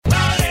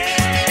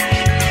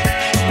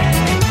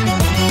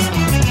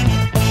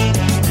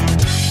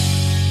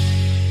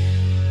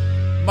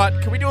Mutt,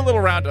 can we do a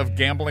little round of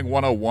Gambling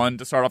 101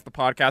 to start off the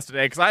podcast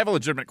today? Because I have a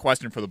legitimate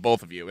question for the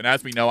both of you. And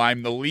as we know,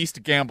 I'm the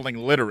least gambling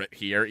literate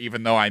here,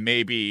 even though I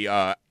maybe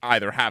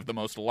either have the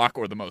most luck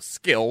or the most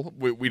skill.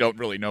 We don't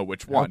really know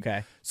which one.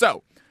 Okay.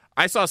 So,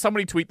 I saw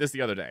somebody tweet this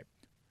the other day.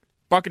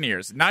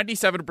 Buccaneers,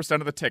 97%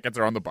 of the tickets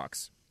are on the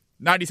Bucs.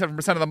 97%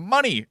 of the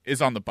money is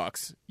on the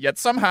Bucs. Yet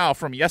somehow,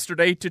 from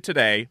yesterday to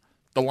today,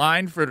 the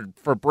line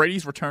for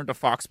Brady's return to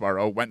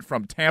Foxborough went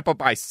from Tampa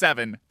by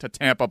 7 to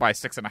Tampa by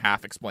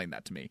 6.5. Explain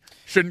that to me.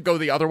 Shouldn't go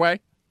the other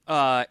way?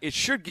 It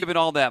should, given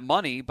all that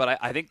money, but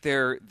I think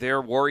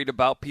they're worried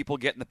about people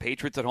getting the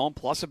Patriots at home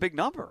plus a big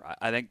number.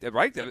 I think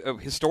right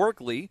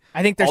historically.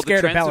 I think they're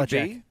scared of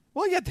Belichick.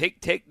 Well, yeah,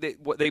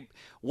 they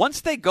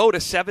once they go to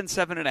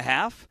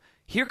 7.5.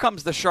 Here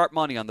comes the sharp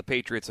money on the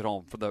Patriots at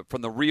home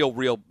from the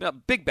real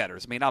big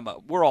bettors. I mean,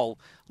 we're all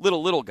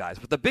little guys,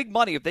 but the big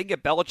money, if they can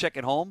get Belichick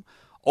at home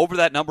over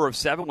that number of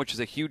 7, which is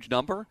a huge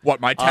number.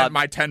 What, my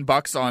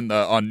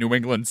 $10 on New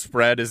England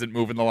spread isn't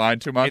moving the line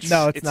too much?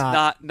 No, it's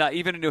not. Not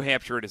even in New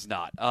Hampshire, it is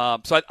not.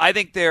 So I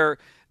think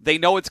they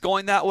know it's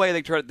going that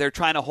way. They're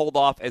trying to hold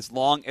off as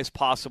long as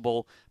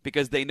possible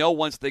because they know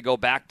once they go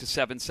back to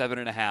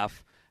 7.5,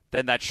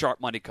 then that sharp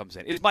money comes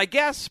in. It's my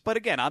guess, but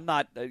again, I'm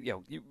not.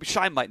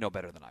 Shine might know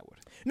better than I would.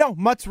 No,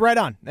 Mutt's right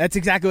on. That's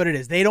exactly what it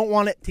is. They don't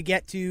want it to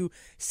get to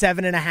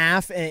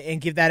 7.5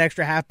 and give that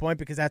extra half point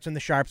because that's when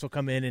the sharps will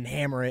come in and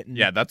hammer it. And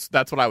yeah, that's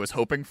what I was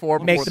hoping for.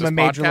 Make them a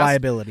major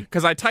liability.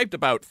 Because I typed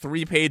about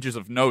 3 pages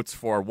of notes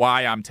for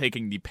why I'm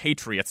taking the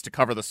Patriots to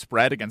cover the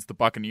spread against the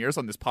Buccaneers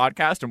on this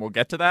podcast, and we'll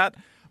get to that.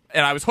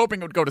 And I was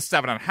hoping it would go to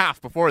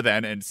 7.5 before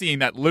then, and seeing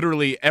that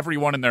literally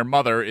everyone and their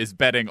mother is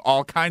betting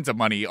all kinds of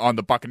money on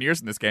the Buccaneers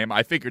in this game,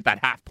 I figured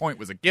that half point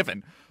was a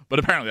given. But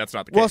apparently that's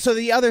not the case. Well, so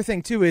the other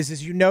thing, too,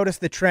 is you notice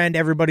the trend,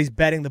 everybody's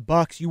betting the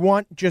Bucs. You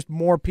want just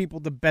more people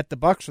to bet the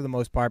Bucs for the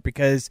most part,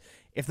 because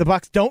if the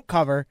Bucs don't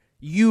cover,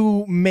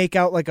 you make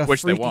out like a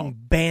freaking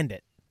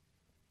bandit.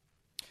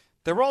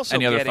 They're also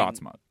Any other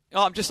thoughts, Matt?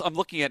 Oh, I'm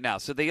looking at now.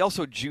 So they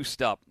also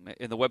juiced up,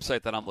 in the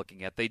website that I'm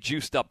looking at, they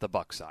juiced up the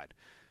Bucs side.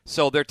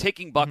 So they're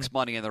taking Bucs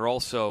money, and they're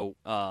also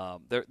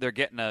they're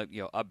getting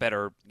a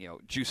better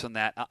juice on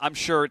that. I'm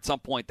sure at some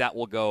point that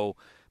will go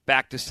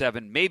back to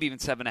 7, maybe even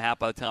 7.5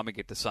 by the time we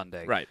get to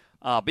Sunday. Right.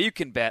 But you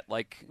can bet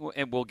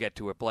and we'll get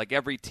to it. But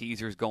every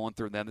teaser is going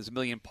through them. There's a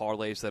million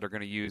parlays that are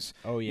going to use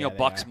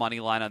Bucs money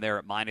line on there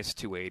at minus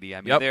 280.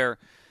 I mean,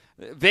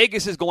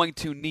 Vegas is going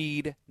to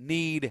need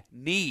the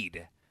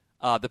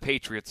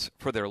Patriots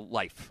for their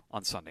life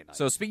on Sunday night.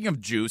 So speaking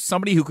of juice,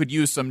 somebody who could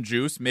use some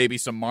juice, maybe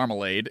some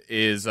marmalade,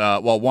 is,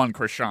 one,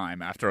 Chris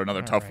Scheim after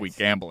another tough week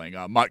gambling.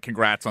 Mutt,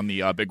 congrats on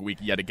the big week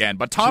yet again.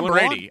 But Tom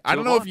Brady, I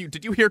don't know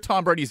did you hear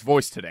Tom Brady's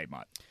voice today,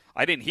 Mutt?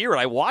 I didn't hear it.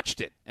 I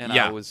watched it. And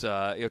I was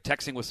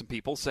texting with some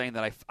people saying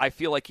that I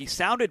feel like he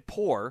sounded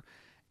poor.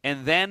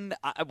 And then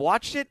I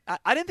watched it.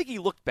 I didn't think he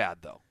looked bad,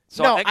 though.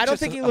 So no, I don't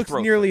think he looks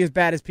nearly as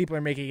bad as people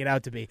are making it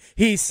out to be.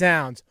 He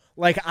sounds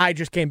like I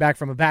just came back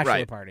from a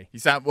bachelor party.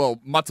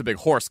 Mutt's a big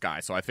horse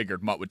guy, so I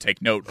figured Mutt would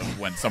take note of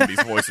when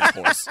somebody's voice is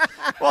hoarse.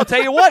 Well, I'll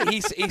tell you what,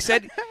 he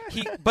said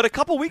but a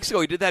couple weeks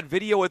ago he did that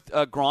video with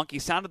Gronk. He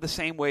sounded the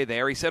same way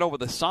there. He said over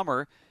the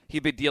summer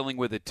he'd been dealing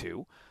with it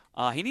too.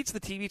 He needs the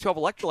TB12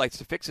 electrolytes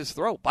to fix his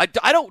throat.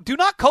 Do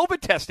not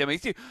COVID test him.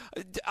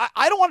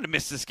 I don't want him to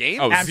miss this game.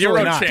 Oh,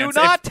 zero chance. Do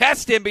not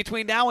test him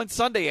between now and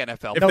Sunday,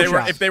 NFL.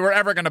 If they were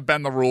ever going to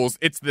bend the rules,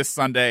 it's this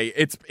Sunday.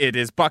 It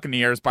is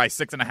Buccaneers by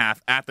 6.5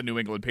 at the New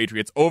England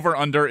Patriots. Over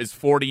under is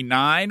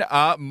 49.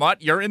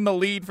 Mutt, you're in the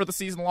lead for the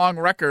season-long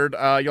record.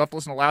 You'll have to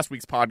listen to last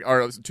week's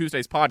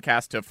Tuesday's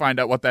podcast to find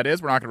out what that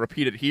is. We're not going to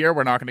repeat it here.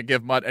 We're not going to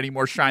give Mutt any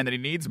more shine than he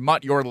needs.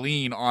 Mutt, your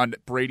lean on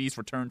Brady's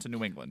return to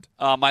New England.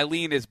 My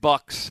lean is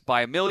Bucs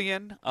by 1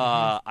 million.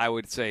 I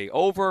would say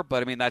over,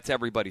 but I mean that's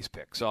everybody's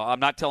pick. So I'm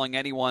not telling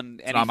anyone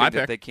anything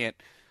that they can't.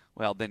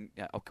 Well, then,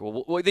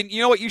 okay. Well, then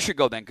you know what? You should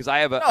go then because I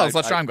have let's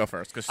let Sean go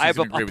first because I have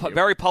a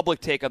very public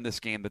take on this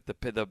game that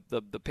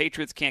the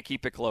Patriots can't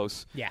keep it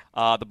close. Yeah.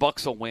 The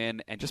Bucs will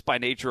win, and just by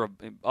nature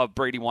of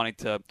Brady wanting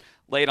to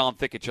lay it on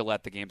thick at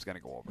Gillette, the game's going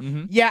to go over.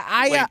 Mm-hmm. Yeah,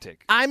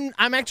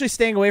 I'm actually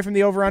staying away from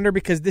the over/under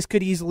because this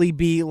could easily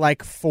be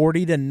like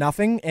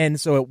 40-0, and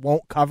so it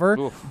won't cover.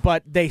 Oof.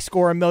 But they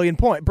score 1 million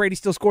points. Brady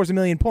still scores 1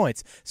 million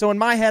points. So in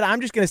my head, I'm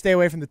just going to stay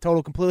away from the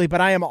total completely.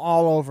 But I am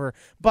all over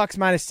Bucs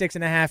minus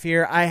 6.5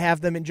 here. I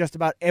have them in just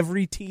about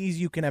every tease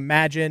you can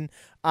imagine.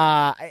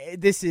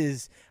 This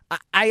is.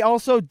 I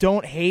also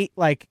don't hate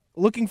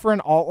looking for an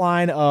alt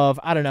line of,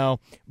 I don't know,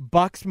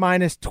 Bucs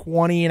minus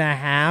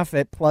 20.5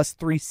 at plus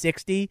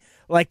 360.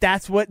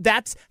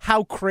 That's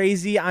how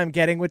crazy I'm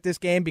getting with this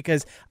game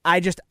because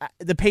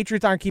the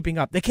Patriots aren't keeping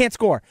up. They can't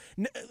score,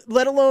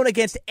 let alone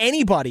against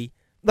anybody.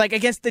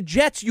 Against the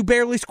Jets, you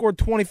barely scored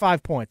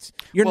 25 points.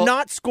 You're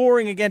not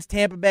scoring against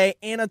Tampa Bay,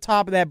 and on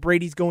top of that,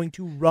 Brady's going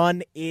to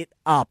run it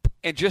up.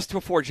 And just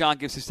before John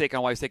gives his take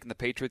on why he's taking the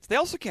Patriots, they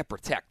also can't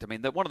protect. I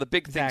mean, one of the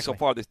big things so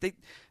far,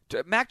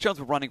 Mac Jones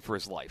was running for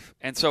his life,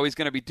 and so he's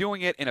going to be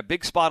doing it in a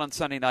big spot on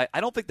Sunday night. I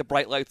don't think the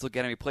bright lights will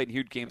get him. He played in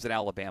huge games in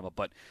Alabama,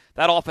 but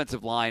that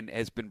offensive line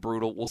has been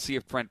brutal. We'll see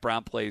if Trent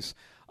Brown plays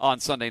on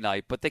Sunday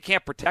night, but they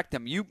can't protect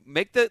him. You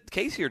make the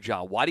case here,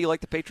 John. Why do you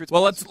like the Patriots?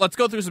 Well, let's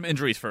go through some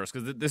injuries first,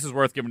 because this is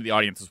worth giving to the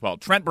audience as well.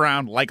 Trent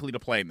Brown, likely to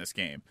play in this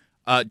game.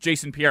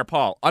 Jason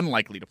Pierre-Paul,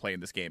 unlikely to play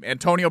in this game.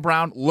 Antonio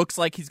Brown looks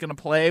like he's going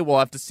to play. We'll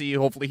have to see.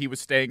 Hopefully he was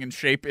staying in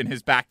shape in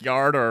his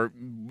backyard, or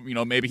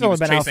maybe he was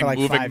chasing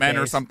moving men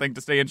or something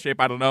to stay in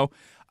shape. I don't know.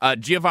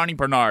 Giovanni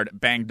Bernard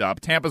banged up.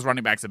 Tampa's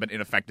running backs have been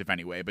ineffective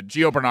anyway, but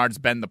Gio Bernard's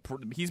been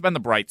the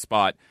bright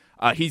spot.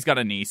 He's got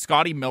a knee.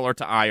 Scotty Miller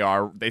to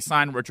IR. They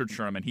signed Richard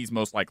Sherman. He's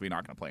most likely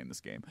not going to play in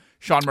this game.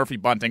 Sean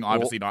Murphy-Bunting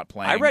obviously not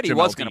playing. I read he Jamel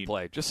was going to Dean.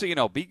 play. Just so you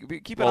know,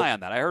 keep an eye on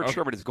that. I heard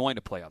Sherman is going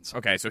to play on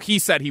Sunday. Okay, so he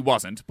said he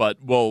wasn't, but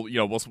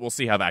we'll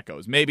see how that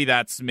goes. Maybe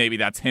that's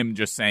him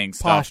just saying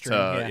stuff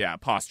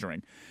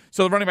posturing.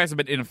 So the running backs have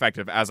been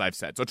ineffective, as I've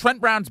said. So Trent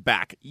Brown's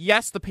back.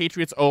 Yes, the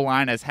Patriots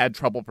O-line has had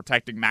trouble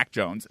protecting Mac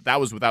Jones. That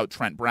was without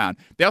Trent Brown.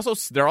 They're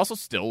also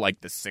still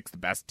like the 6th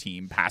best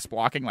team pass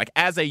blocking, like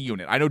as a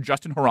unit. I know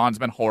Justin Herron's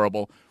been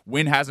horrible.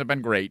 Wynn hasn't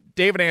been great.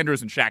 David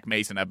Andrews and Shaq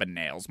Mason have been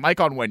nails. Mike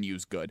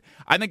Onwenu's good.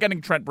 I think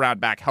getting Trent Brown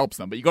back helps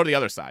them, but you go to the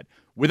other side.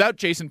 Without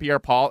Jason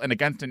Pierre-Paul and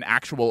against an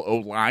actual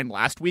O-line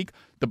last week,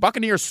 the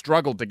Buccaneers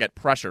struggled to get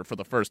pressure for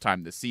the first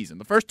time this season.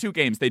 The first 2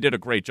 games, they did a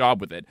great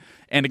job with it.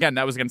 And again,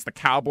 that was against the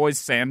Cowboys,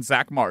 sans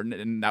Zach Martin,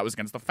 and that was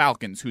against the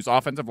Falcons, whose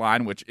offensive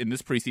line, which in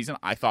this preseason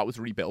I thought was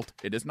rebuilt,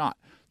 it is not.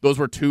 Those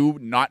were 2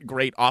 not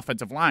great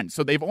offensive lines.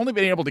 So they've only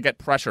been able to get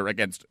pressure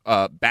against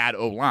bad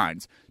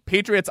O-lines.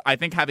 Patriots, I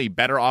think, have a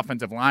better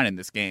offensive line in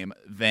this game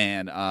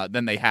than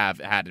they have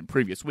had in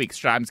previous weeks.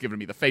 Shime's giving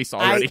me the face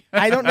already.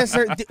 I don't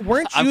necessarily.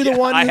 Weren't you the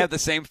one? I have the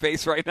same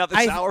face right now.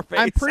 The sour face.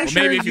 I'm pretty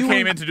sure maybe if you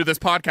came in to do this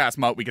podcast,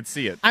 Mutt, we could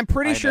see it. I'm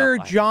pretty sure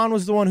John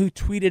was the one who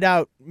tweeted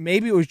out.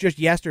 Maybe it was just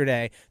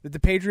yesterday that the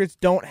Patriots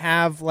don't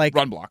have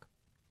run block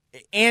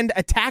and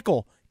a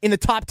tackle in the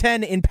top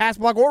 10 in pass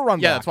block or run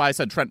block. Yeah, that's why I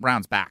said Trent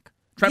Brown's back.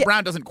 Trent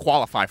Brown doesn't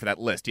qualify for that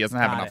list. He doesn't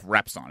have enough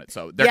reps on it.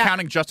 So they're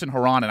counting Justin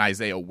Herron and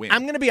Isaiah Wynn.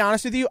 I'm going to be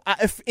honest with you.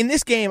 If in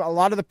this game, a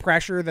lot of the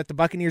pressure that the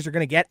Buccaneers are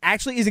going to get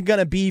actually isn't going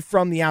to be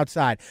from the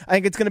outside. I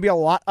think it's going to be a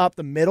lot up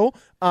the middle.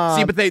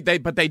 But they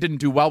didn't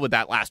do well with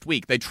that last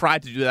week. They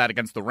tried to do that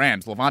against the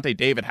Rams. Levante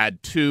David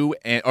had 2,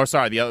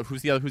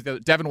 who's the other?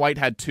 Devin White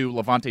had 2.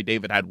 Levante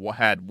David had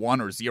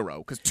 1 or 0,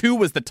 because 2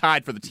 was the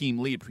tied for the team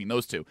lead between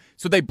those 2.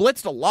 So they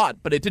blitzed a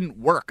lot, but it didn't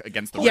work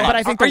against the Rams. Yeah, but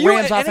I think the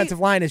Rams'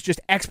 offensive line is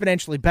just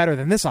exponentially better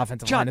than this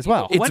offensive line as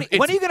well. When are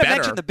you going to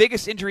mention the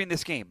biggest injury in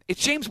this game? It's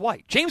James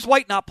White. James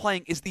White not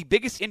playing is the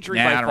biggest injury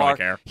by far. I don't really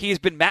care. He has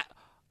been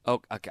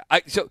Oh, okay.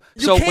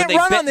 You can't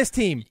run on this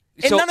team.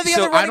 And none of the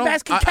other running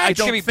backs can catch. It's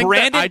going to be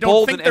Brandon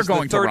Bolden as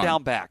the third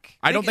down back.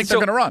 I don't think they're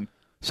going to run.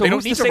 So they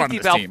don't need to run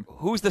this team.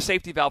 Who's the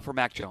safety valve for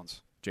Mac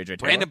Jones? J.J.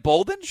 Taylor. Brandon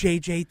Bolden?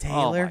 J.J.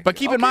 Taylor. But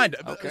keep in mind,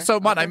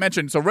 Mutt, I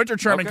mentioned, Richard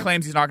Sherman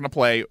claims he's not going to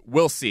play.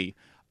 We'll see.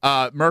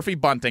 Murphy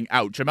Bunting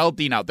out. Jamel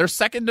Dean out. Their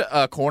second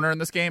corner in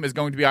this game is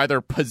going to be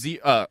either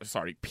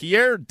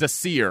Pierre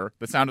Desir,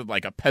 that sounded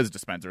like a Pez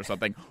dispenser or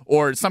something,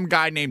 or some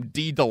guy named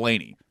D.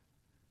 Delaney.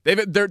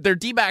 Their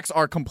D-backs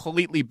are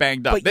completely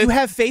banged up. But you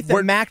have faith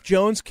that Mac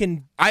Jones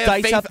can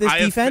dice up this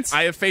defense?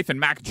 I have faith in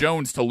Mac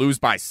Jones to lose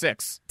by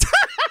 6.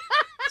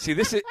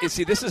 This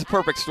is a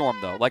perfect storm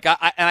though.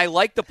 I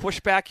like the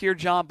pushback here,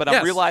 John, but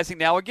I'm realizing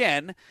now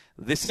again,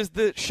 this is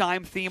the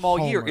Shime theme all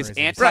year is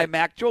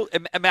anti-Mac Jones.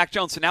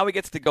 So now he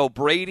gets to go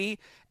Brady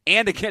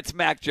and against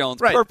Mac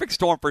Jones. Right. Perfect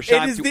storm for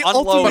Shime to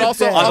unload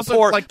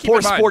on a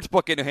poor sports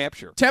book in New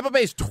Hampshire. Tampa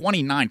Bay's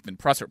 29th in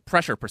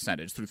pressure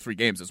percentage through 3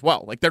 games as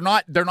well. Like they're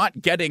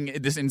not getting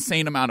this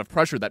insane amount of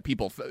pressure that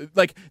people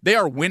they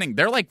are winning.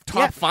 They're like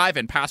top 5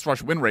 in pass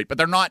rush win rate, but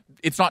they're not.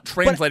 It's not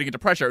translating into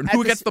pressure. And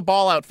who gets the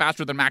ball out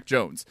faster than Mac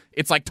Jones?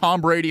 It's like Tom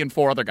Brady and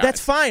 4 other guys.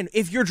 That's fine.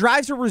 If your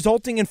drives are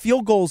resulting in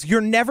field goals,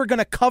 you're never going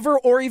to cover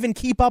or even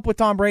keep up with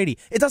Tom Brady.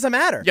 It doesn't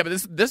matter. Yeah,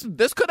 but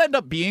this could end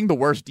up being the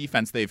worst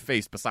defense they've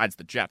faced besides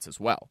the Jets as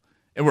well.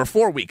 And we're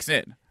 4 weeks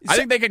in. I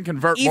think they can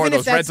convert more of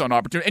those red zone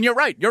opportunities. And you're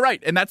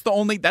right. And that's the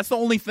only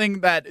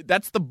thing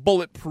that's the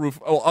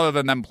bulletproof, other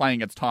than them playing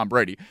against Tom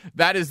Brady.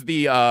 That is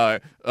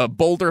the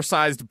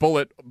boulder-sized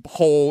bullet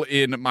hole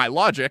in my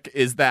logic,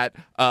 is that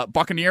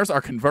Buccaneers are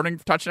converting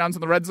touchdowns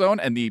in the red zone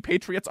and the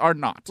Patriots are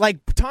not. Like,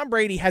 Tom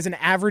Brady has an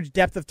average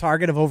depth of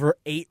target of over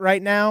 8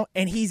 right now,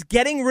 and he's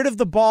getting rid of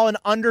the ball in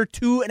under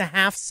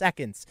 2.5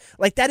 seconds.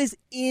 Like, that is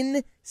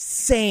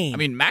insane. I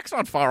mean, Mac's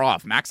not far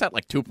off. Mac's at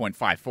like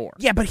 2.54.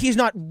 Yeah, but he's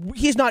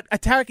not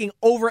attacking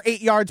over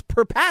 8 yards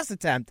per pass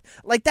attempt.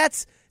 Like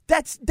that's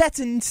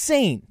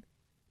insane.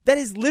 That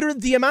is literally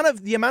the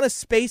amount of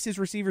space his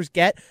receivers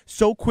get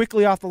so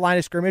quickly off the line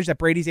of scrimmage that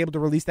Brady's able to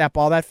release that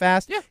ball that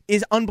fast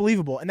is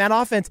unbelievable. And that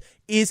offense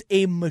is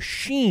a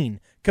machine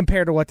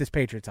compared to what this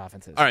Patriots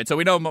offense is. All right, so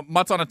we know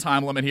Mutt's on a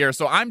time limit here,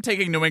 so I'm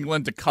taking New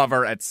England to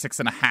cover at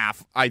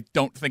 6.5. I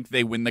don't think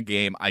they win the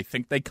game. I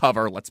think they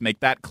cover. Let's make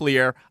that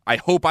clear. I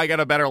hope I get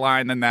a better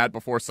line than that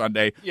before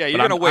Sunday. Yeah, you're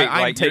going to wait,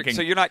 right? Taking,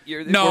 so you're not.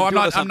 No, I'm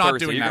not. I'm not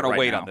Thursday. doing you're that gonna right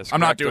wait now. on this. I'm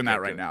not correct? doing Okay,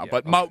 that right good. now. Yeah,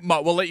 But okay.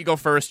 Mutt, we'll let you go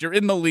first. You're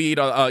in the lead.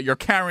 You're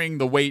carrying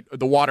the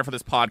water for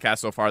this podcast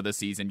so far this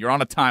season. You're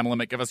on a time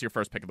limit. Give us your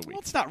first pick of the week.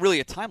 Well, it's not really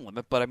a time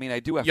limit, but I mean, I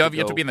do have You to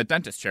have to be in the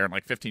dentist chair in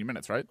like 15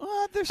 minutes, right?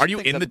 There's Are you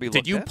things in that the? to be Did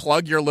looked you at.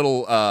 plug your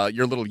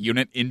little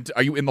unit into?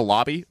 Are you in the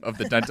lobby of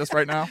the dentist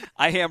right now?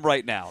 I am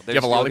right now. You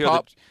have a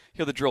lollipop?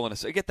 Hear the drill in a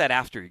second. Get that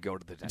after you go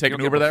to the dentist. Take You an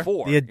don't Uber get there?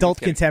 before. The adult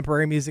You're kidding.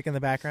 contemporary music in the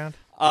background.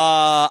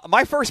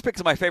 My first pick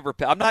is my favorite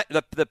pick. I'm not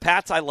the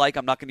Pats I like.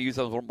 I'm not going to use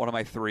those as one of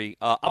my three.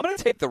 I'm going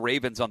to take the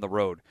Ravens on the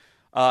road,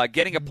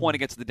 getting a point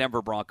against the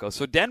Denver Broncos.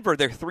 So Denver,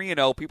 they're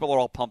 3-0. People are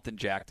all pumped and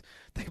jacked.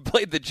 They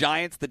played the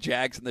Giants, the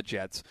Jags, and the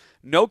Jets.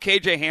 No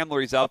KJ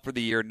Hamler, he's out for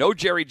the year. No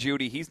Jerry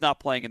Jeudy, he's not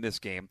playing in this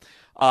game.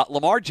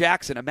 Lamar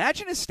Jackson,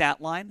 imagine his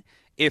stat line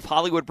if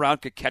Hollywood Brown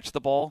could catch the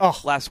ball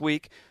last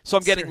week. So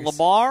I'm getting Serious.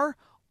 Lamar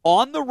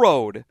on the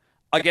road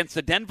against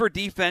a Denver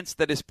defense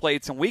that has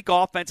played some weak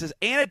offenses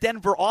and a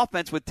Denver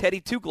offense with Teddy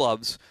Two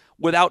Gloves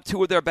without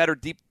two of their better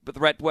deep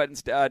threat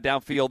weapons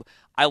downfield.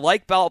 I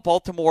like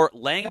Baltimore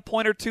laying a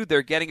point or two.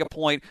 They're getting a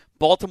point.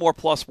 Baltimore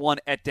 +1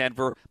 at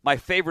Denver. My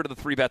favorite of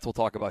the three bets we'll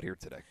talk about here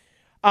today.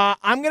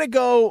 I'm gonna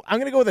go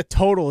with a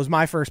total as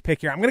my first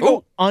pick here. I'm gonna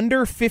go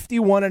under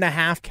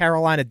 51.5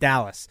 Carolina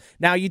Dallas.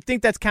 Now you'd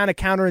think that's kind of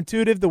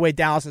counterintuitive the way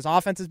Dallas's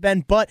offense has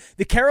been, but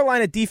the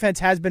Carolina defense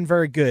has been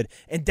very good,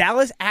 and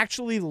Dallas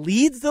actually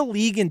leads the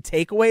league in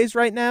takeaways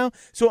right now.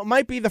 So it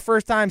might be the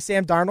first time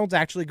Sam Darnold's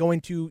actually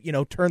going to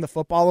turn the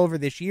football over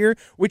this year,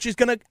 which is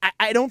gonna.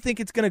 I don't think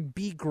it's gonna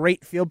be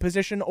great field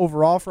position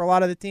overall for a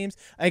lot of the teams.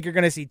 I think you're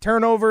gonna see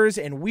turnovers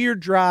and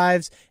weird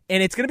drives,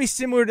 and it's gonna be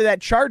similar to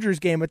that Chargers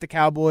game with the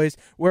Cowboys,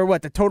 where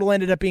the total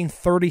ended up being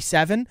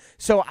 37.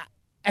 So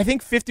I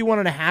think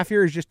 51.5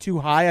 here is just too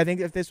high. I think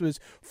if this was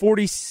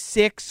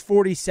 46,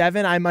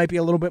 47, I might be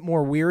a little bit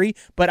more weary.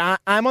 But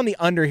I'm on the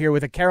under here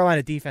with a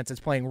Carolina defense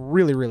that's playing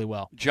really, really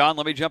well. John,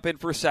 let me jump in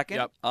for a second.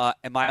 Yep.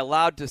 Am I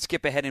allowed to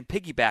skip ahead and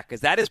piggyback?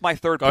 Because that is my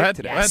third Go pick ahead.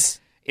 today. Go ahead.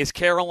 Is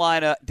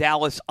Carolina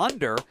Dallas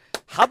under.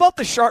 How about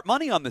the sharp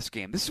money on this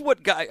game? This is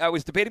what I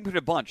was debating between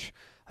a bunch.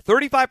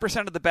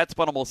 35% of the bets,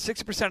 but almost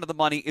 60% of the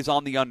money is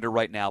on the under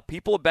right now.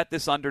 People bet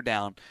this under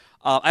down.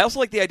 I also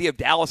like the idea of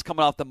Dallas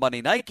coming off the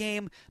Monday night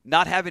game,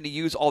 not having to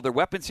use all their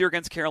weapons here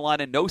against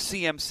Carolina. No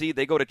CMC.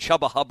 They go to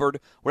Chubba Hubbard,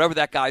 whatever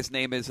that guy's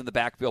name is in the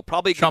backfield.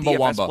 Probably a good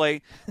DFS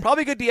play.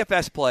 Probably a good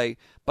DFS play,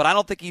 but I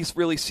don't think he's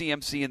really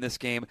CMC in this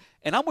game.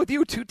 And I'm with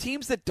you. Two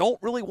teams that don't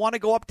really want to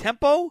go up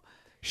tempo.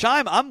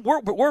 Shime,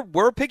 we're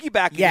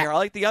piggybacking here. I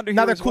like the under.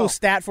 Another here as cool well.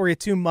 stat for you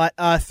too, Mutt.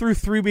 Through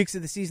 3 weeks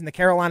of the season, the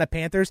Carolina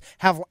Panthers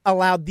have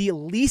allowed the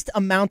least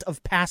amount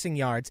of passing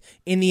yards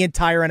in the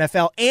entire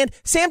NFL, and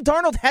Sam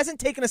Darnold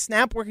hasn't taken a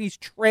snap where he's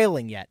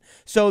trailing yet.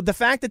 So the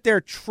fact that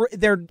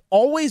they're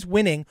always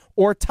winning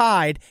or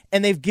tied,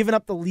 and they've given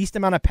up the least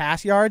amount of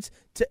pass yards.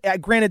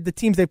 Granted, the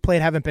teams they've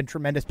played haven't been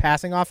tremendous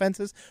passing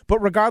offenses, but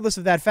regardless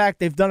of that fact,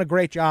 they've done a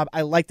great job.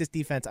 I like this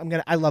defense.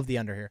 I love the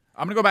under here.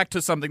 I'm going to go back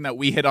to something that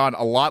we hit on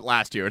a lot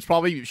last year. It's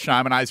probably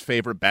Shime and I's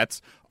favorite bets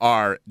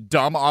are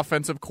dumb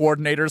offensive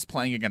coordinators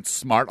playing against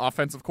smart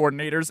offensive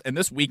coordinators. And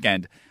this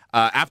weekend,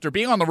 after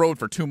being on the road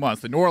for 2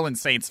 months, the New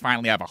Orleans Saints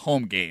finally have a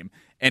home game.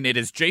 And it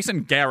is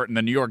Jason Garrett and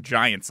the New York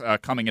Giants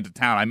coming into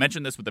town. I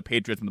mentioned this with the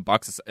Patriots and the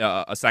Bucs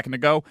a second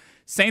ago.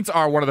 Saints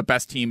are one of the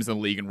best teams in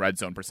the league in red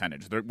zone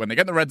percentage. When they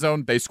get in the red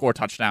zone, they score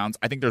touchdowns.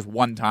 I think there's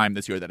one time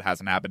this year that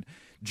hasn't happened.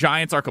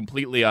 Giants are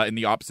completely in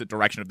the opposite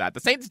direction of that. The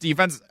Saints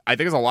defense, I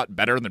think, is a lot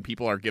better than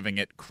people are giving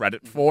it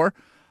credit for.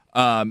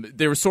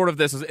 There was sort of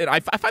this. I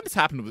find this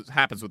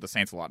happens with the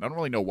Saints a lot. I don't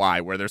really know why.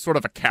 Where there's sort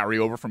of a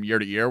carryover from year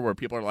to year, where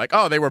people are like,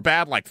 "Oh, they were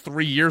bad like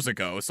 3 years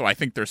ago, so I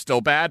think they're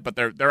still bad, but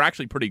they're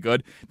actually pretty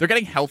good. They're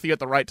getting healthy at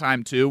the right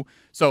time too.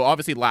 So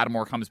obviously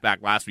Lattimore comes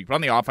back last week, but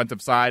on the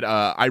offensive side,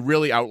 I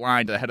really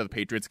outlined ahead of the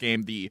Patriots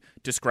game the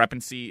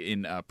discrepancy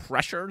in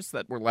pressures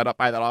that were led up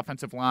by that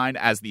offensive line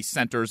as the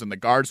centers and the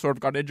guards sort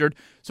of got injured.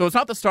 So it's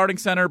not the starting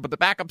center, but the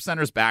backup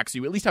center's back. So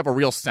you at least have a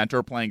real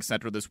center playing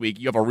center this week.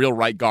 You have a real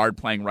right guard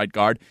playing right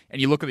guard. And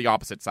you look at the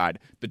opposite side.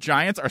 The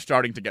Giants are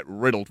starting to get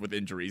riddled with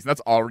injuries. That's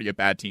already a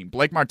bad team.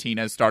 Blake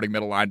Martinez, starting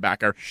middle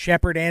linebacker.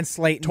 Shepard and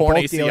Slayton torn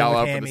both ACL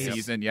out dealing for with the hammies.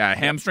 season. Yeah,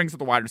 hamstrings at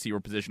the wide receiver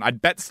position.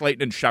 I'd bet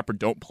Slayton and Shepard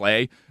don't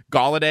play.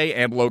 Galladay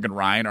and Logan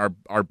Ryan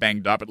are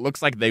banged up. It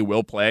looks like they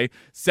will play.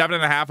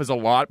 7.5 is a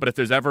lot, but if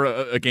there's ever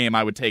a game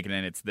I would take it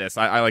in, it's this.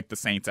 I like the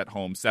Saints at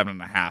home,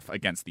 7.5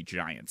 against the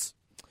Giants.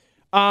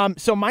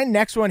 So my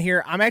next one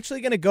here, I'm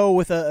actually going to go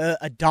with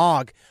a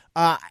dog.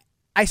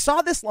 I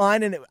saw this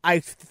line and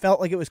I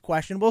felt like it was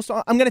questionable,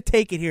 so I'm going to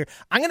take it here.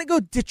 I'm going to go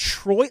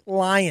Detroit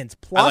Lions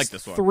plus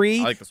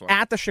 3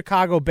 at the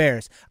Chicago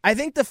Bears. I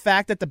think the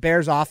fact that the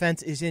Bears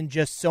offense is in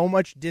just so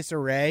much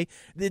disarray,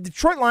 the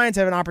Detroit Lions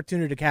have an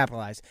opportunity to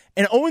capitalize.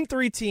 An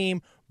 0-3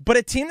 team, but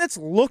a team that's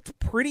looked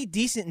pretty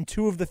decent in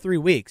 2 of the 3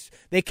 weeks.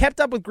 They kept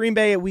up with Green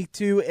Bay at week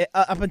 2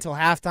 up until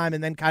halftime,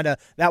 and then kind of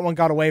that one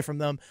got away from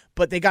them.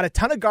 But they got a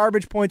ton of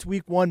garbage points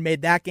week 1,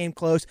 made that game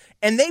close,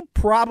 and they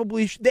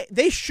probably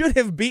they should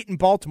have beaten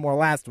Baltimore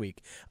last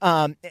week.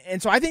 And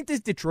so I think this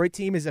Detroit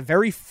team is a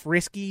very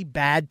frisky,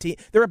 bad team.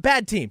 They're a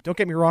bad team, don't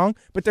get me wrong,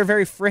 but they're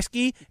very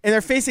frisky, and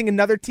they're facing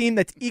another team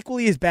that's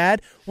equally as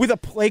bad with a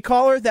play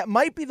caller that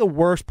might be the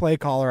worst play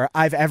caller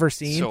I've ever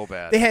seen. So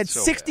bad. They had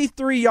So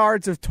 63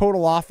 yards of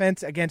total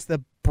offense against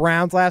the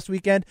Browns last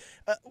weekend.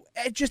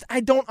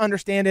 I don't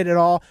understand it at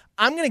all.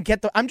 I'm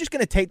just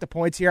gonna take the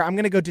points here. I'm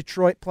gonna go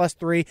Detroit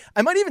 +3.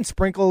 I might even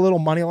sprinkle a little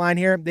money line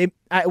here.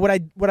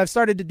 What I've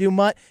started to do,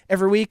 Mutt,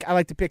 every week. I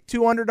like to pick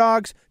 2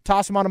 underdogs,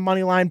 toss them on a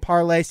money line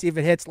parlay, see if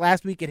it hits.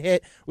 Last week it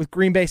hit with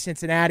Green Bay,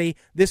 Cincinnati.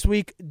 This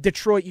week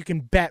Detroit, you can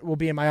bet, will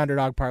be in my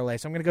underdog parlay.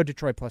 So I'm gonna go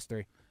Detroit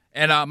 +3.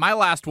 And my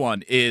last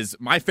one is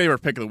my favorite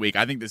pick of the week.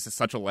 I think this is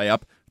such a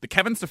layup. The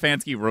Kevin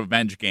Stefanski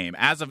revenge game.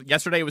 As of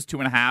yesterday, it was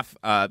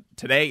 2.5.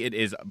 Today, it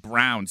is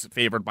Browns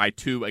favored by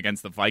 2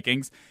 against the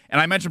Vikings.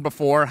 And I mentioned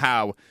before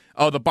how,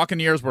 the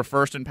Buccaneers were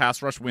first in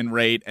pass rush win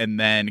rate,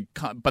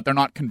 but they're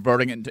not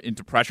converting it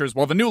into pressures.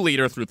 Well, the new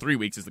leader through 3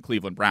 weeks is the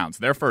Cleveland Browns.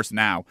 They're first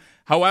now.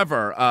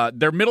 However,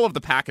 they're middle of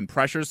the pack in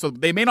pressures, so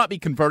they may not be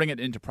converting it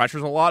into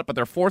pressures a lot, but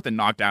they're 4th in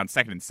knockdown,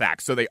 2nd in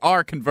sacks. So they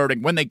are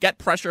converting. When they get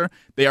pressure,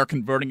 they are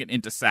converting it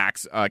into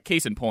sacks.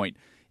 Case in point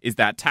is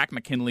that Takk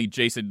McKinley,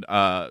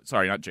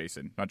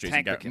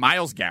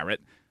 Myles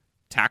Garrett,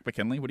 Takk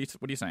McKinley. What are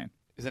you saying?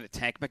 Isn't it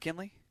Tank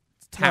McKinley?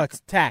 No,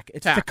 it's Tack.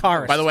 It's Tack.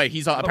 Takaris. By the way,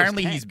 he's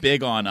apparently he's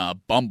big on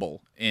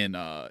Bumble in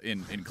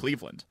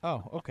Cleveland.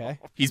 Oh, okay.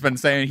 He's been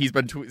saying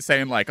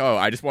like, oh,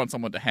 I just want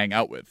someone to hang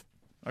out with.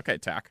 Okay,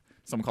 Tack.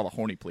 Someone call a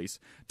horny, please.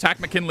 Takk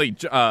McKinley,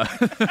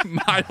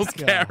 Myles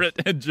Garrett,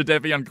 and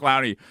Jadeveon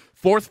Clowney,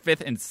 4th,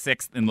 5th, and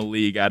 6th in the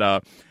league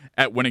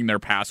at winning their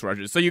pass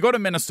rushes. So you go to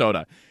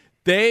Minnesota.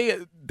 They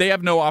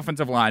have no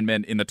offensive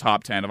linemen in the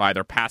top 10 of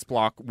either pass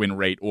block win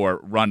rate or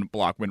run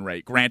block win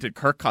rate. Granted,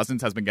 Kirk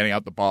Cousins has been getting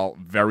out the ball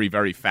very,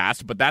 very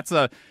fast, but that's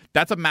a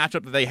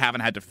matchup that they haven't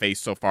had to face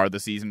so far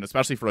this season,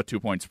 especially for a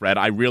 2-point spread.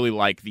 I really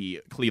like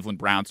the Cleveland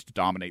Browns to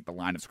dominate the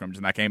line of scrimmage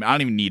in that game. I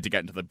don't even need to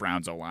get into the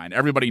Browns O-line.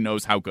 Everybody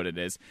knows how good it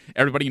is.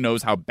 Everybody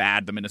knows how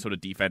bad the Minnesota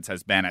defense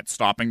has been at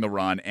stopping the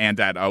run and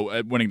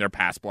at winning their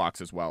pass blocks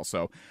as well.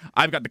 So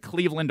I've got the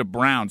Cleveland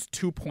Browns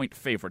 2-point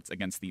favorites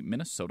against the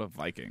Minnesota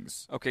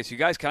Vikings. Okay, so you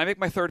guys, can I make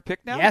my third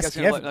pick now? Yes,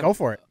 go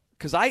for it.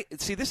 Because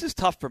this is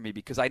tough for me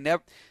because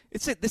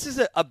this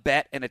is a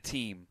bet and a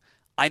team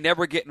I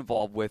never get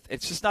involved with.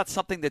 It's just not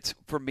something that's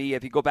for me.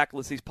 If you go back and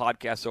listen to these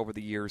podcasts over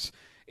the years,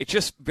 it's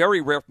just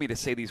very rare for me to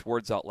say these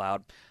words out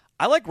loud.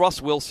 I like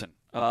Russ Wilson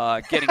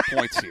getting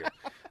points here.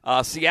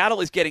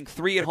 Seattle is getting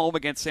 3 at home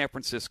against San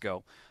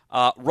Francisco.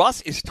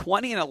 Russ is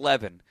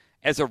 20-11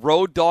 as a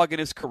road dog in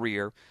his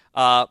career.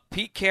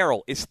 Pete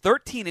Carroll is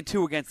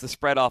 13-2 against the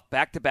spread off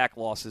back-to-back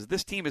losses.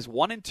 This team is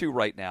 1-2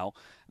 right now.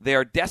 They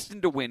are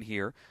destined to win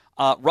here.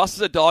 Russ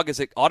is a dog is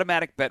an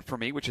automatic bet for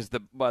me, which is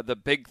the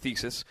big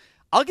thesis.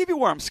 I'll give you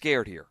where I'm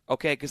scared here,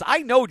 okay? Because I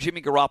know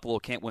Jimmy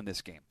Garoppolo can't win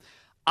this game.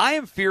 I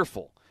am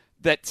fearful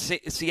that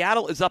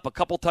Seattle is up a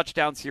couple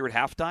touchdowns here at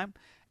halftime,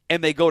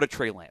 and they go to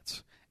Trey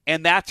Lance.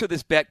 And that's where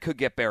this bet could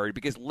get buried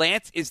because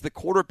Lance is the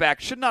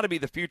quarterback, should not be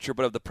the future,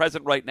 but of the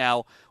present right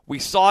now. We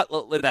saw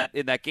it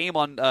in that game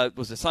on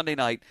was a Sunday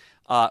night.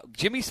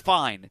 Jimmy's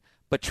fine,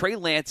 but Trey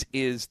Lance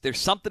there's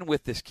something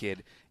with this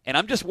kid. And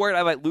I'm just worried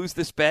I might lose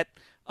this bet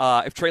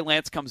if Trey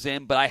Lance comes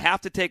in. But I have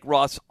to take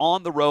Russ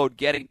on the road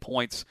getting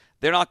points.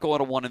 They're not going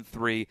to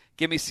 1-3.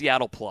 Give me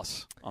Seattle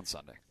plus on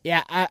Sunday.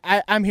 Yeah,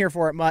 I'm here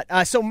for it, Mutt.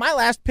 So my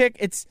last pick,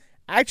 it's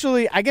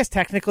actually, I guess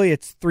technically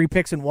it's 3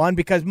 picks in 1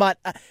 because, Mutt,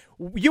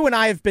 you and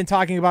I have been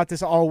talking about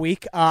this all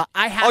week.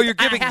 You're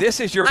giving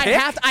this as your pick?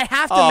 I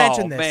have to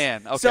mention this. Oh,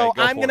 man. Okay, so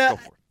I'm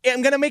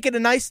going to make it a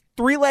nice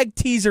 3-leg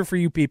teaser for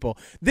you people.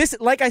 This,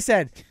 like I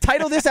said,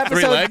 title this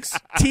episode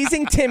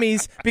Teasing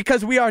Timmy's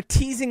because we are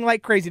teasing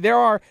like crazy. There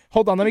are,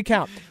 hold on, let me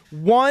count.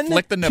 1,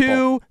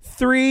 2,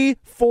 3,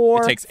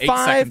 4, it takes 8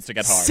 5, seconds to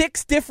get hard.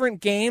 6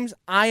 different games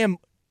I am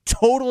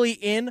totally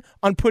in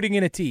on putting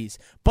in a tease.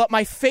 But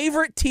my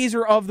favorite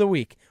teaser of the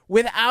week,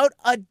 without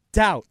a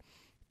doubt,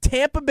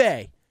 Tampa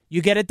Bay.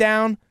 You get it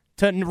down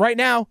to, right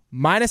now,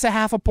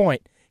 -0.5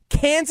 point.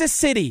 Kansas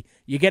City,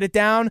 you get it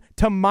down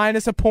to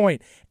 -1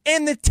 point.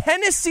 And the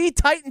Tennessee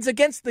Titans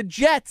against the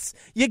Jets,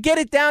 you get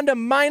it down to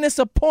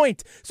 -1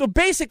 point. So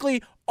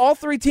basically, all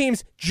 3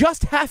 teams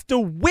just have to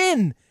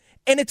win,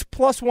 and it's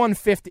plus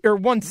 150 or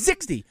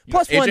 160.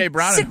 Plus A.J.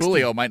 Brown and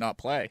Julio might not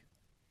play.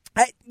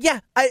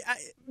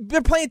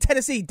 They're playing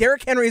Tennessee.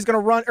 Derrick Henry is going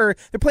to run, or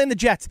they're playing the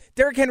Jets.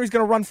 Derrick Henry is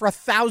going to run for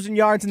 1,000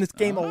 yards in this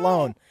game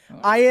alone.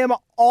 I am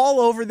all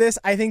over this.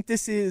 I think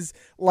this is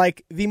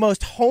like the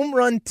most home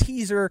run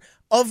teaser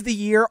of the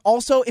year.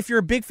 Also, if you're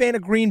a big fan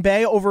of Green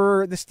Bay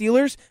over the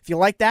Steelers, if you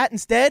like that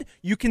instead,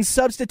 you can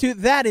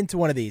substitute that into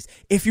one of these.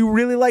 If you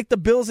really like the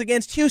Bills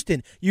against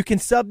Houston, you can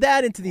sub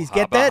that into these.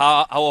 Get that?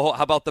 How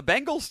about the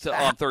Bengals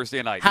on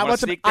Thursday night? How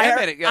about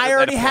I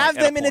already have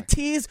them in a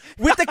tease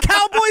with the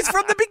Cowboys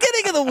from the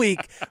beginning of the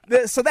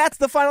week. So that's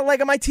the final leg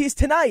of my tease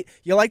tonight.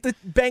 You like the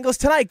Bengals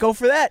tonight? Go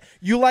for that.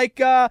 You like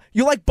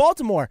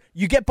Baltimore?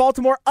 You get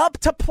Baltimore up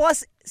to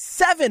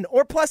 +7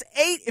 or +8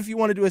 if you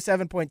want to do a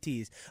 7-point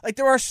tease. Like,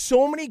 there are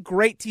so many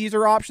great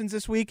teaser options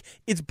this week.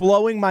 It's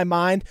blowing my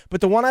mind.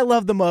 But the one I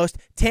love the most,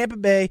 Tampa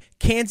Bay,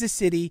 Kansas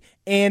City,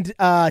 and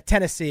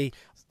Tennessee.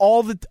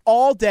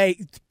 All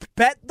day,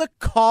 bet the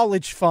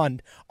college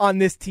fund on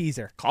this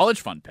teaser.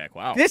 College fund pick,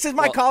 wow. This is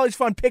my college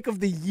fund pick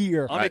of the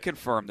year. Let me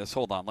confirm this.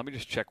 Hold on. Let me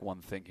just check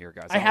one thing here,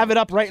 guys. I have it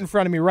up right in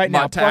front of me right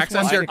now. To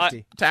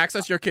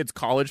access your kids'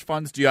 college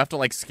funds, do you have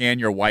to scan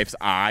your wife's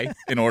eye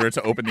in order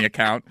to open the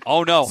account?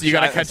 Oh, no. So you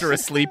got to catch her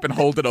asleep and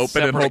hold it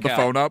open and hold the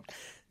phone up?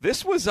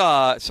 This was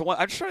I'm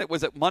just trying to,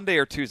 was it Monday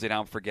or Tuesday?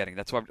 Now I'm forgetting.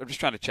 That's why I'm just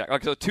trying to check.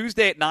 Okay, so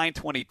Tuesday at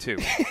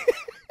 9:22.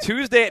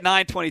 Tuesday at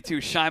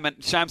 9:22,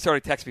 Shime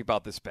started texting me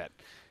about this bet.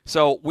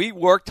 So we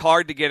worked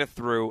hard to get it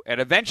through, and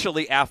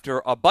eventually,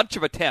 after a bunch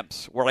of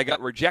attempts where I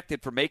got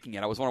rejected for making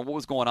it, I was wondering what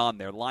was going on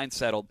there. The line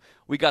settled.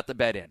 We got the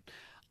bet in.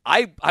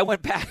 I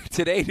went back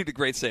today to the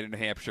great state of New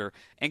Hampshire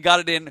and got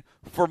it in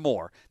for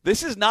more.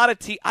 This is not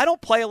I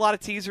don't play a lot of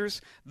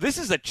teasers. This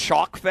is a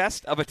chalk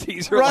fest of a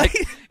teaser. Right?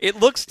 It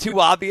looks too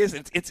obvious.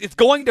 It's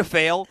going to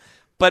fail.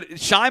 But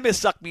Shime has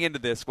sucked me into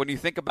this. When you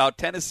think about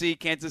Tennessee,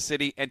 Kansas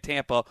City, and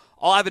Tampa,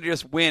 all I have to do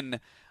is win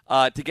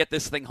to get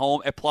this thing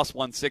home at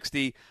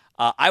 +160.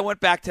 I went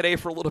back today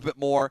for a little bit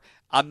more.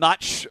 I'm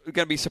not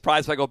going to be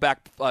surprised if I go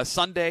back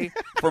Sunday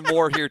for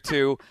more here,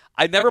 too.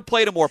 I never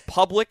played a more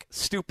public,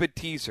 stupid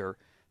teaser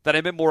that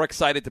I've been more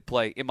excited to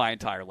play in my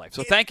entire life.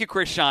 So thank you,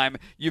 Chris Shime.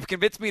 You've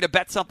convinced me to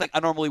bet something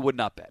I normally would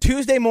not bet.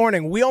 Tuesday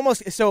morning,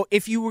 so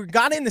if you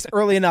got in this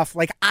early enough,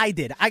 like I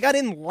did, I got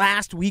in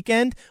last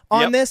weekend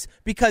on this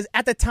because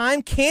at the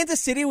time, Kansas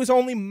City was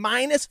only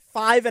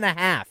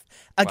 -5.5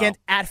 against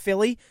at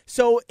Philly.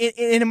 So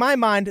in my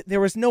mind,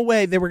 there was no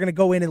way they were going to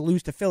go in and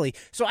lose to Philly.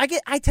 So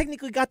I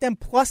technically got them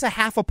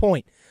 +0.5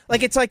 point.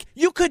 Like, it's like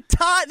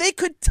they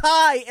could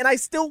tie, and I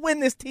still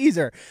win this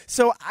teaser.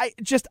 So I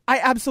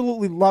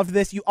absolutely love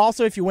this. You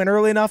also, if you went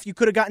early enough, you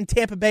could have gotten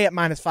Tampa Bay at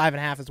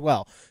 -5.5 as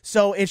well.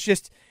 So it's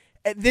just,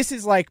 this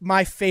is like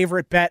my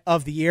favorite bet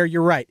of the year.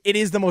 You're right. It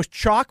is the most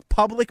chalk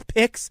public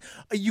picks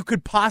you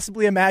could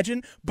possibly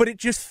imagine, but it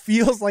just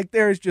feels like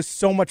there is just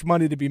so much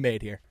money to be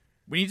made here.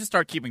 We need to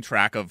start keeping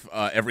track of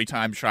every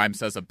time Shime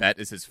says a bet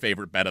is his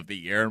favorite bet of the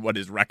year and what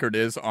his record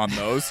is on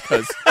those,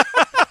 because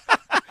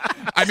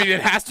I mean,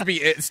 it has to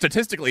be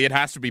statistically, it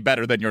has to be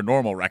better than your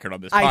normal record on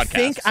this podcast. I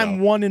think I'm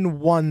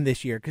 1-1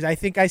 this year because I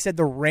think I said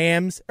the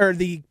Rams or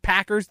the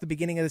Packers, the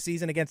beginning of the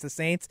season against the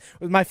Saints,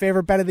 was my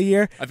favorite bet of the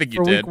year. I think you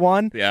for did. Week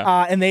 1,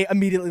 yeah, and they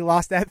immediately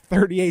lost that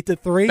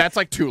 38-3. That's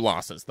like 2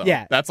 losses, though.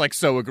 Yeah, that's like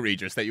so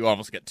egregious that you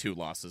almost get 2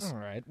 losses. All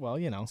right, well,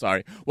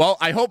 Sorry. Well,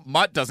 I hope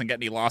Mutt doesn't get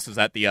any losses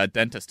at the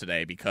dentist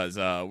today because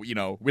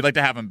we'd like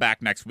to have him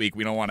back next week.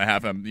 We don't want to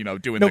have him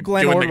doing the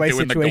Glenn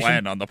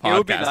on the podcast. It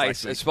would be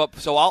nice.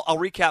 So I'll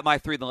recap my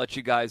 3 and then let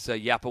you guys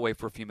yap away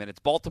for a few minutes.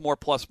 Baltimore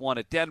 +1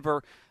 at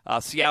Denver,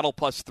 Seattle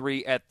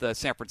 +3 at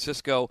San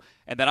Francisco,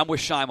 and then I'm with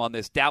Shime on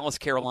this. Dallas,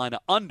 Carolina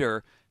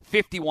under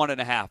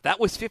 51.5. That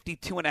was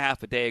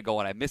 52.5 a day ago,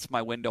 and I missed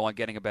my window on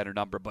getting a better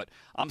number, but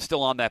I'm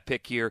still on that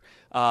pick here.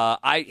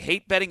 I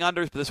hate betting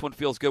unders, but this one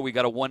feels good. We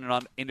got a win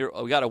on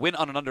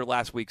an under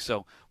last week,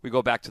 so we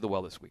go back to the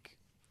well this week.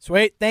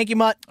 Sweet. Thank you,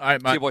 Mutt. All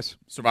right, Mutt. See you, boys.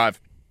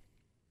 Survive.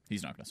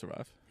 He's not going to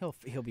survive.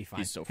 He'll be fine.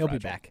 He's so fragile. He'll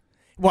be back.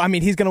 Well, I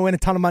mean, he's going to win a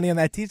ton of money on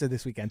that teaser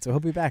this weekend, so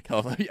he'll be back.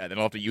 Oh, yeah, then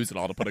I'll have to use it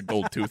all to put a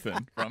gold tooth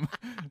in.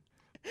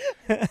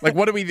 Like,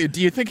 what do we do? Do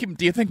you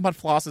think Mutt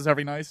flosses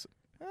every night?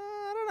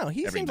 I don't know.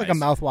 He seems like a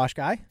mouthwash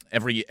guy.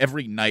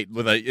 Every night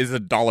is a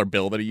dollar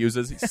bill that he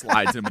uses. He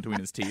slides in between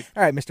his teeth.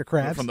 All right, Mr.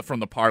 Krabs. From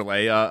the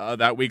parlay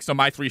that week. So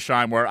my 3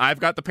 Shime where I've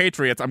got the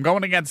Patriots. I'm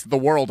going against the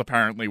world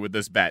apparently with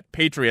this bet.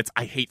 Patriots.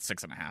 I hate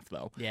 6.5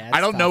 though. Yeah,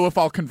 I don't know if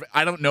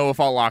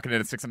I'll lock it in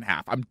at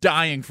 6.5. I'm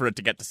dying for it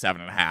to get to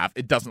 7.5.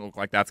 It doesn't look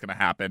like that's going to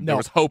happen. No. There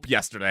was hope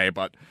yesterday,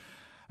 but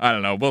I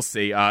don't know. We'll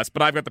see.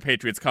 But I've got the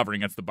Patriots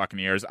covering against the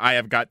Buccaneers. I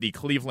have got the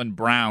Cleveland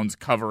Browns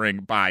covering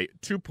by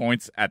 2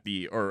 points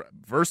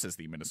versus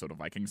the Minnesota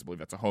Vikings. I believe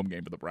that's a home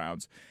game for the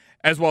Browns,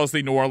 as well as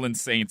the New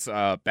Orleans Saints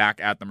back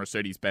at the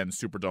Mercedes-Benz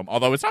Superdome.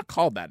 Although it's not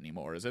called that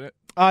anymore, is it?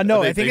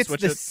 No, I think it's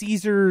the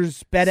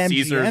Caesars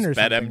BetMGM or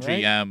something.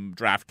 BetMGM, right?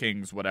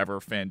 DraftKings, whatever,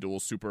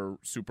 FanDuel,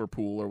 Super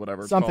Pool or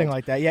whatever. Something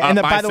like that. Yeah.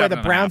 And by the way, the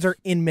Browns are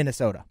in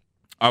Minnesota.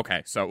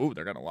 Okay, so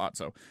they're getting a lot.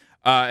 So.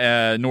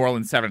 New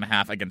Orleans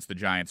 7.5 against the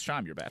Giants.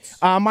 Shime, your bets.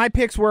 My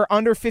picks were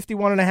under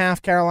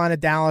 51.5. Carolina,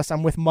 Dallas.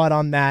 I'm with Mutt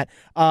on that.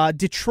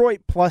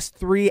 Detroit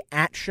 +3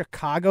 at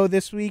Chicago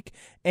this week,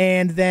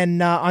 and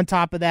then on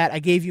top of that, I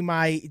gave you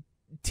my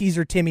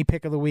teaser Timmy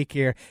pick of the week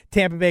here.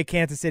 Tampa Bay,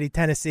 Kansas City,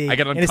 Tennessee. I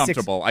get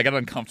uncomfortable. I get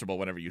uncomfortable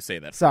whenever you say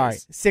that. Sorry,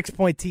 phrase.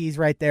 6-point tease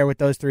right there with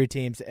those three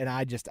teams, and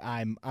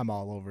I'm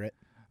all over it.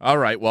 All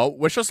right. Well,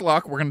 wish us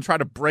luck. We're going to try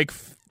to break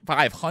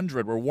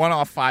 500. We're one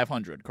off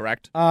 500,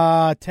 correct?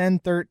 10,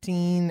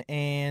 13,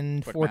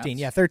 and Quick 14. maths.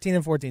 Yeah, 13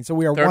 and 14. So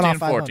we are 13 one off and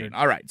 500. 14.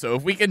 All right. So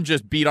if we can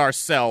just beat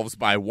ourselves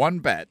by one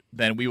bet,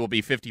 then we will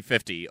be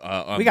 50-50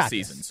 on We the got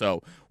season. this.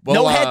 So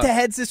No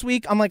head-to-heads this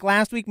week. Unlike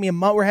last week, me and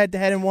Mutt were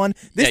head-to-head and won.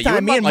 This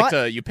time, me and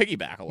Mutt, you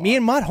piggyback a lot. me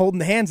and Mutt holding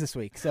the hands this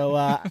week.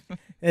 So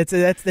that's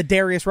the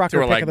Darius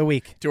Rucker pick of the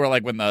week. Two are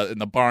like when in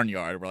the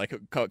barnyard, we're like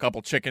a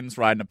couple chickens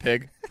riding a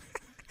pig.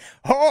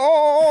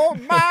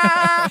 Hold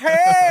my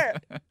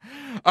head.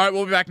 All right,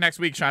 we'll be back next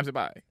week. Chimes it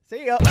by.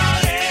 See ya.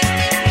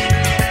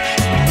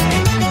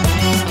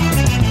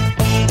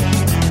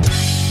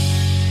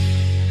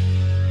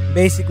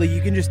 Basically,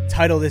 you can just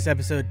title this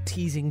episode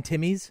 "Teasing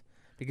Timmy's"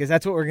 because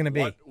that's what we're going to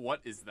be.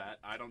 What is that?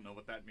 I don't know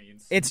what that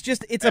means. It's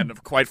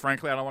Quite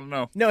frankly, I don't want to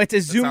know. No, it's a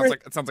Zoomer.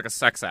 It sounds like a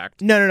sex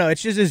act. No.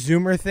 It's just a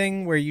Zoomer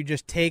thing where you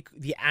just take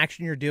the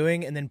action you're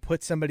doing and then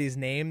put somebody's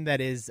name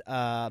that is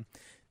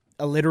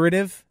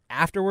alliterative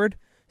afterward.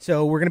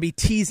 So we're going to be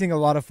teasing a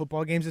lot of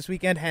football games this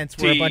weekend. Hence,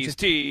 we're a bunch of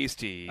tease.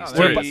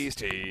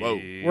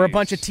 Whoa. we're a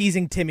bunch of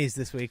teasing Timmys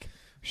this week.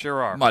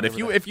 Sure are. Mud,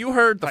 if you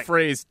heard the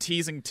phrase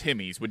 "teasing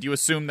Timmy's," would you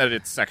assume that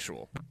it's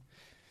sexual?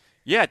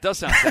 Yeah, it does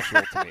sound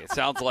sexual to me. It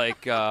sounds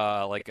like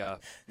no,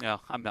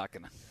 I'm not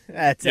gonna.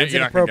 That's You're not gonna get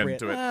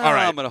inappropriate. into it. All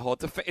right. I'm gonna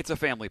hold. It's a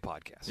family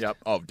podcast. Yep.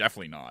 Oh,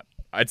 definitely not.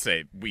 I'd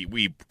say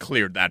we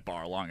cleared that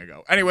bar long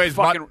ago. Anyways,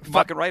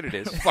 Fucking right it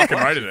is. fucking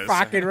right it is.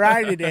 Fucking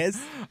right it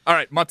is. All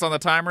right, Mutt's on the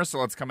timer, so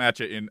let's come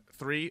at you in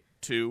 3,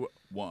 2,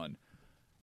 1.